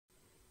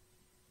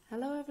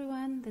Hello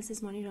everyone, this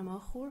is Monira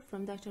Mahour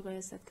from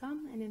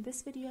drbios.com, and in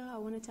this video I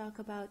want to talk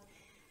about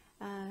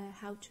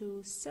how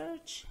to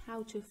search,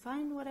 how to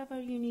find whatever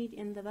you need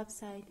in the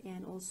website,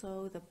 and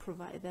also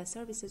the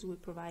services we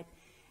provide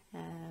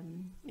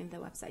in the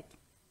website.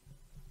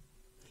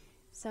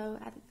 So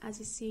as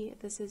you see,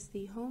 this is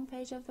the home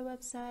page of the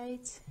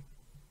website,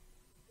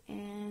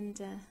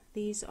 and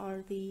these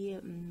are the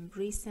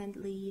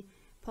recently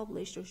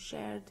published or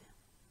shared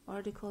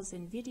articles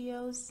and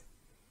videos.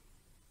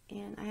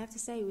 And I have to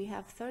say, we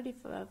have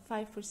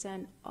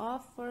 35%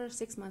 off for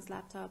 6 months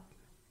laptop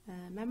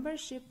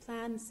membership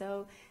plan,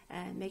 so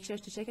make sure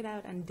to check it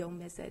out and don't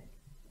miss it.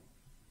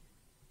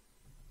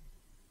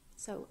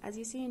 So as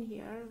you see in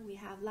here, we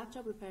have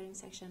laptop repairing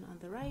section on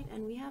the right,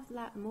 and we have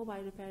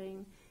mobile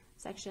repairing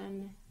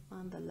section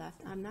on the left.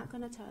 I'm not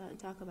going to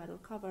talk about or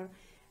cover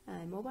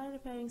mobile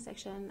repairing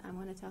section. I'm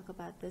going to talk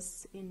about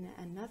this in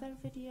another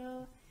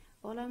video.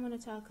 All I'm going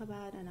to talk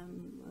about and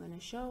I'm going to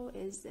show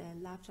is a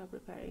laptop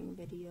repairing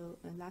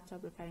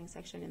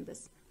section in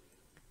this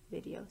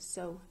video.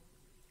 So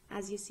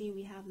as you see,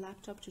 we have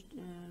laptop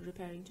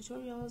repairing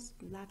tutorials,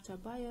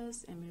 laptop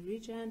BIOS, memory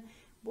region,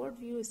 board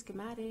view,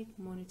 schematic,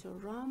 monitor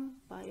ROM,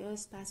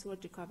 BIOS,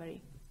 password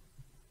recovery.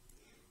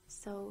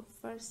 So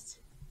first,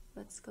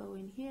 let's go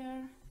in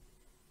here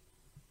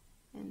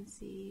and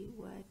see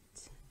what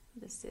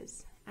this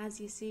is. As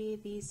you see,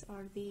 these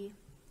are the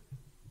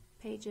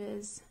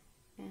pages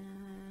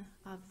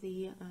of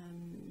the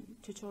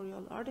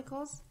tutorial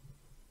articles,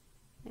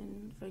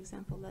 and for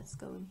example, let's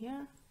go in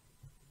here.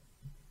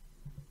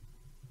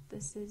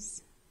 This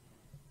is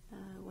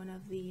one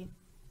of the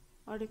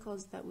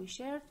articles that we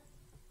shared.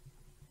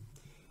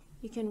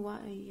 You can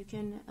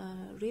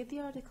read the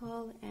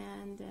article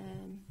and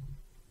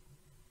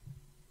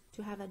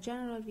to have a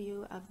general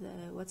view of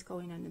what's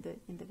going on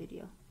in the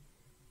video.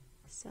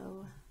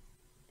 So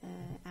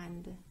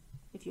and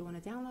if you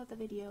want to download the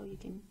video, you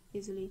can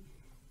easily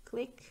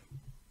click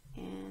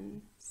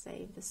and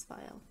save this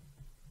file.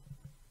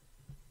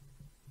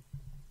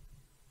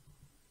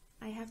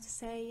 I have to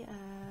say,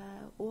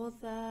 all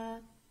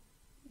the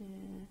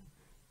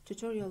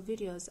tutorial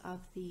videos of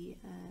the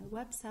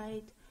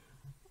website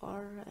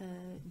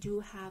do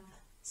have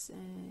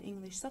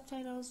English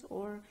subtitles,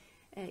 or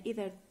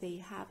either they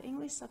have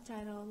English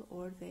subtitle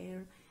or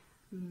they're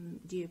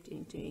dubbed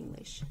into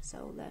English.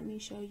 So let me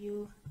show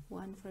you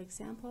one, for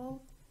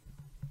example.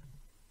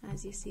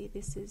 As you see,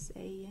 this is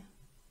a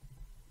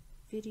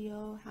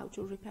video, how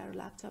to repair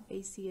laptop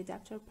AC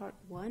adapter part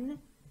 1,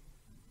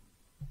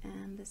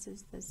 and this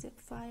is the zip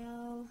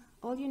file.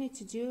 All you need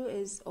to do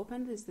is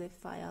open the zip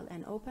file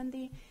and open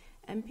the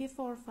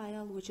MP4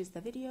 file, which is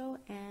the video,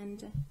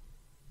 and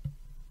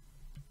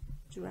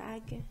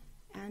drag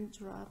and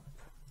drop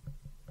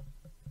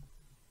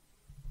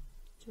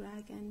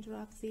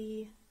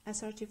the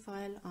SRT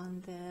file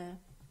on the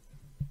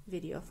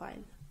video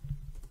file.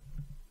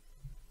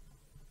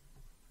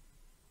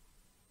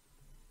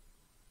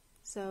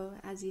 So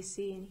as you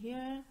see in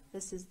here,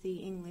 this is the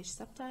English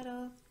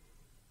subtitle.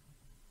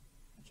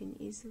 You can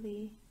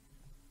easily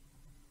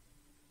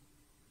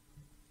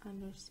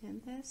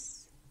understand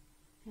this,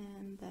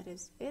 and that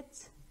is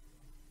it.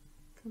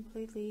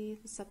 Completely,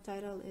 the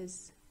subtitle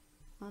is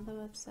on the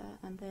website,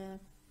 and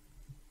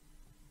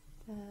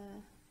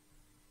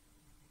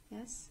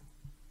yes,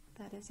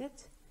 that is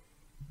it.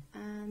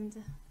 And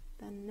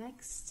the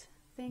next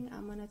thing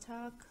I'm going to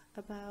talk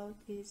about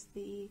is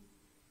the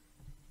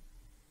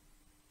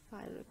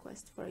file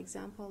request. For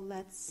example,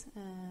 let's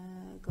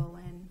go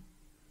and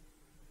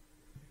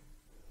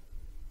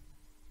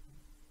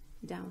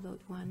download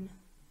one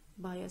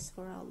BIOS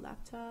for our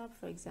laptop,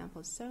 for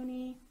example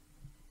Sony.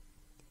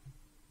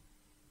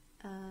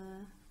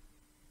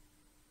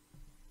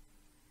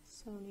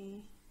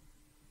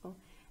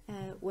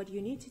 What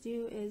you need to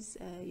do is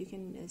you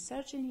can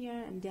search in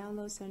here and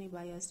download Sony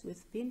BIOS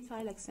with bin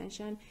file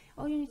extension.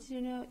 All you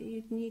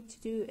need to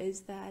do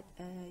is that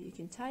you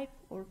can type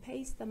or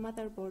paste the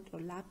motherboard or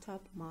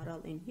laptop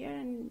model in here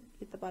and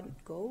hit the button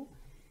go.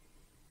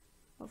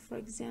 Or for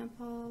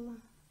example,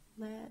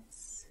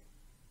 let's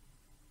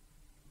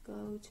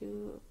go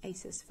to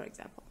Asus, for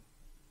example.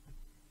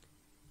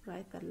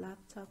 Write the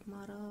laptop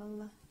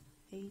model,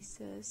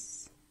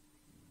 Asus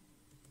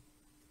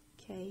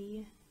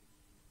K.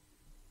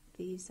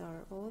 These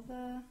are all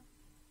the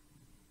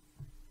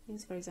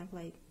things. For example,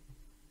 I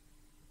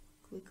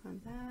click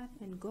on that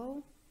and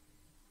go.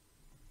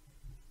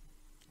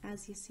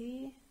 As you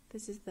see,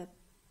 this is the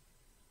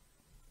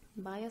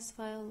BIOS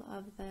file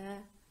of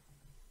the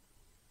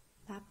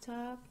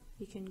laptop.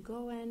 You can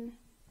go and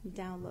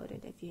download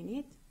it if you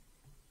need,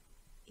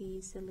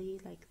 easily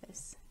like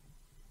this.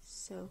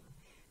 So,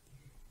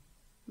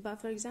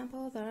 but for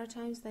example, there are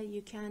times that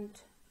you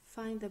can't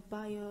find the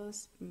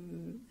BIOS,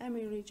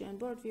 memory region,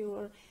 board view,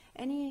 or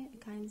any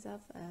kinds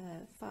of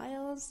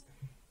files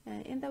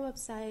in the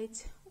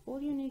website. All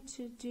you need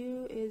to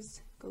do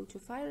is go to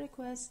file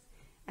request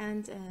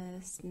and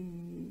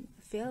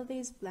fill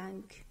these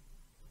blank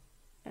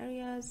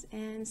areas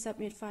and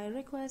submit file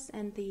request,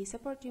 and the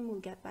support team will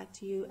get back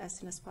to you as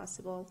soon as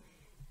possible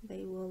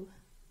they will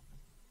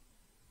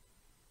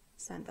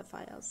send the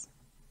files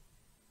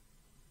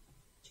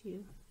to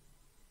you.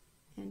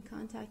 And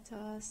contact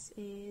us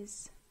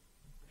is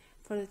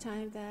for the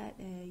time that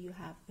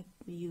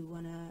you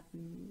wanna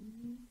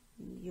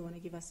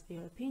give us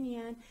your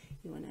opinion,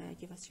 you wanna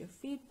give us your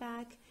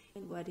feedback,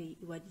 and what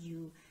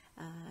you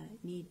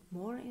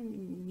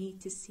need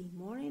to see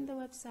more in the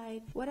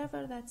website,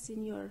 whatever that's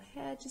in your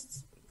head.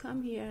 Just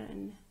come here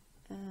and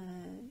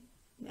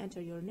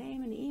enter your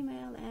name and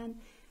email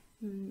and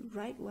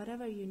write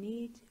whatever you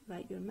need,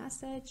 write your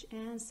message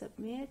and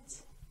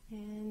submit,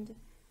 and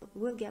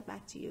we'll get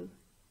back to you.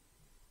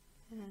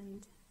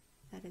 And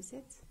that is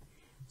it.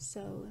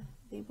 So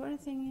the important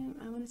thing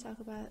I want to talk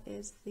about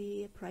is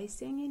the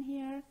pricing in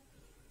here.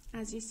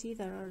 As you see,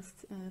 there are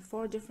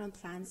 4 different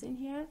plans in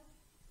here.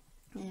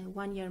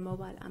 1 year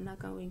mobile, I'm not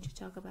going to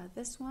talk about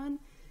this one,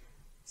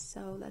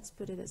 so let's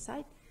put it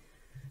aside.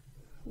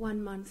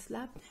 1 month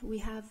laptop, we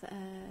have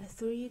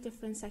 3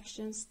 different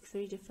sections,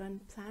 3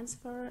 different plans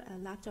for a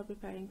laptop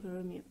repairing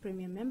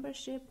premium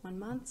membership: 1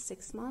 month,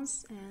 6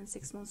 months, and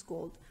 6 months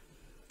gold.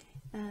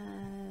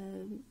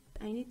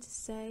 I need to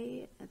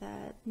say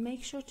that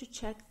make sure to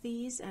check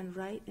these and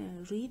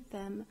read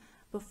them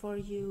before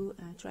you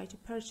try to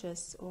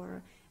purchase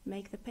or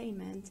make the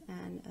payment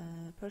and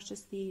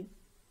purchase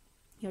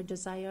your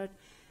desired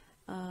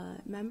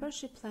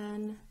membership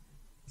plan.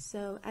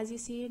 So as you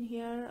see in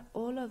here,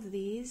 all of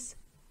these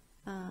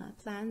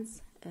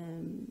plans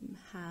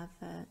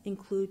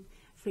include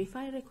free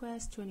file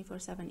requests,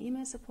 24/7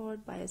 email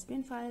support, BIOS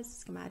bin files,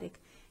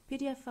 schematic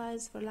PDF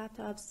files for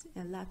laptops,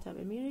 laptop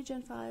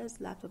EMI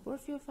files, laptop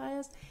workflow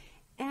files,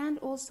 and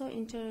also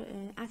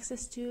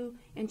access to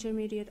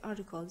intermediate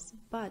articles.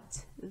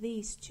 But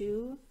these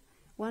 2,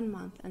 1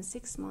 month and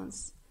 6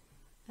 months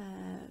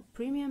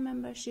premium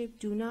membership,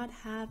 do not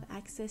have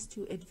access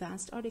to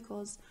advanced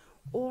articles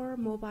or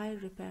mobile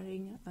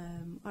repairing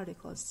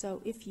articles.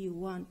 So if you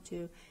want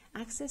to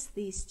access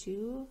these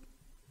 2,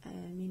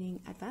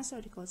 meaning advanced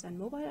articles and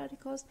mobile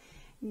articles,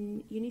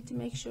 you need to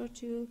make sure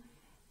to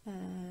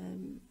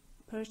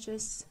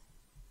purchase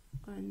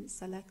and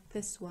select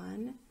this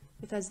one,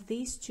 because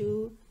these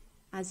 2,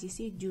 as you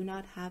see, do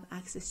not have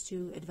access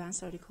to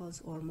advanced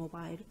articles or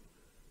mobile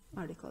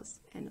articles.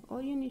 And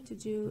all you need to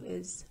do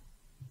is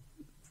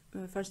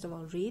first of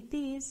all read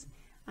these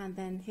and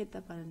then hit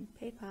the button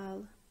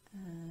PayPal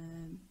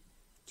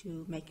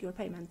to make your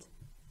payment.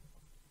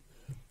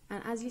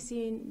 And as you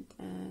see in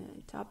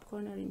top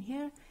corner in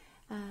here,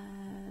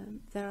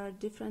 there are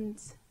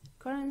different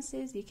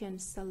currencies. You can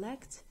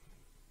select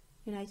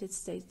United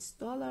States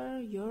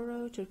dollar,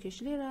 euro,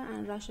 Turkish lira,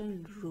 and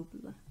Russian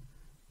ruble.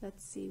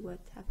 Let's see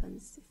what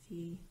happens if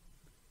you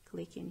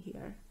click in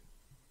here.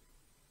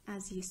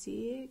 As you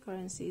see,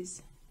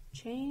 currencies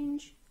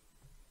change.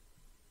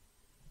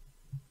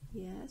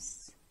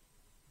 Yes,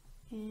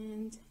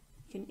 and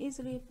you can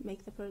easily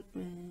make the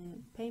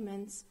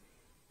payments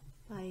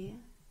by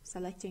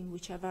selecting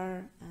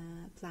whichever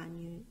plan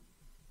you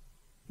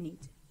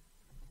need.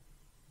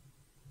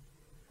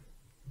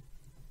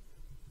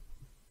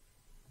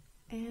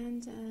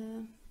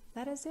 And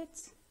that is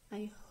it.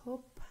 I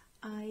hope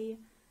I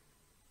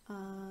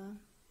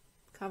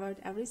covered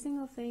every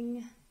single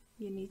thing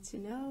you need to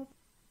know.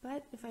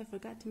 But if I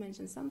forgot to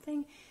mention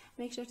something,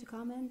 make sure to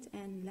comment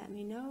and let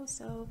me know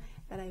so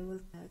that I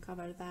will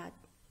cover that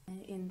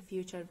in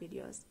future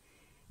videos.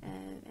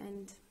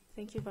 And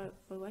thank you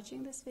for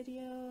watching this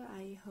video.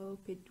 I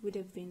hope it would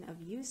have been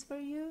of use for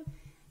you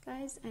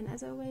guys. And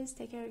as always,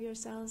 take care of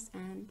yourselves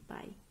and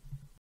bye.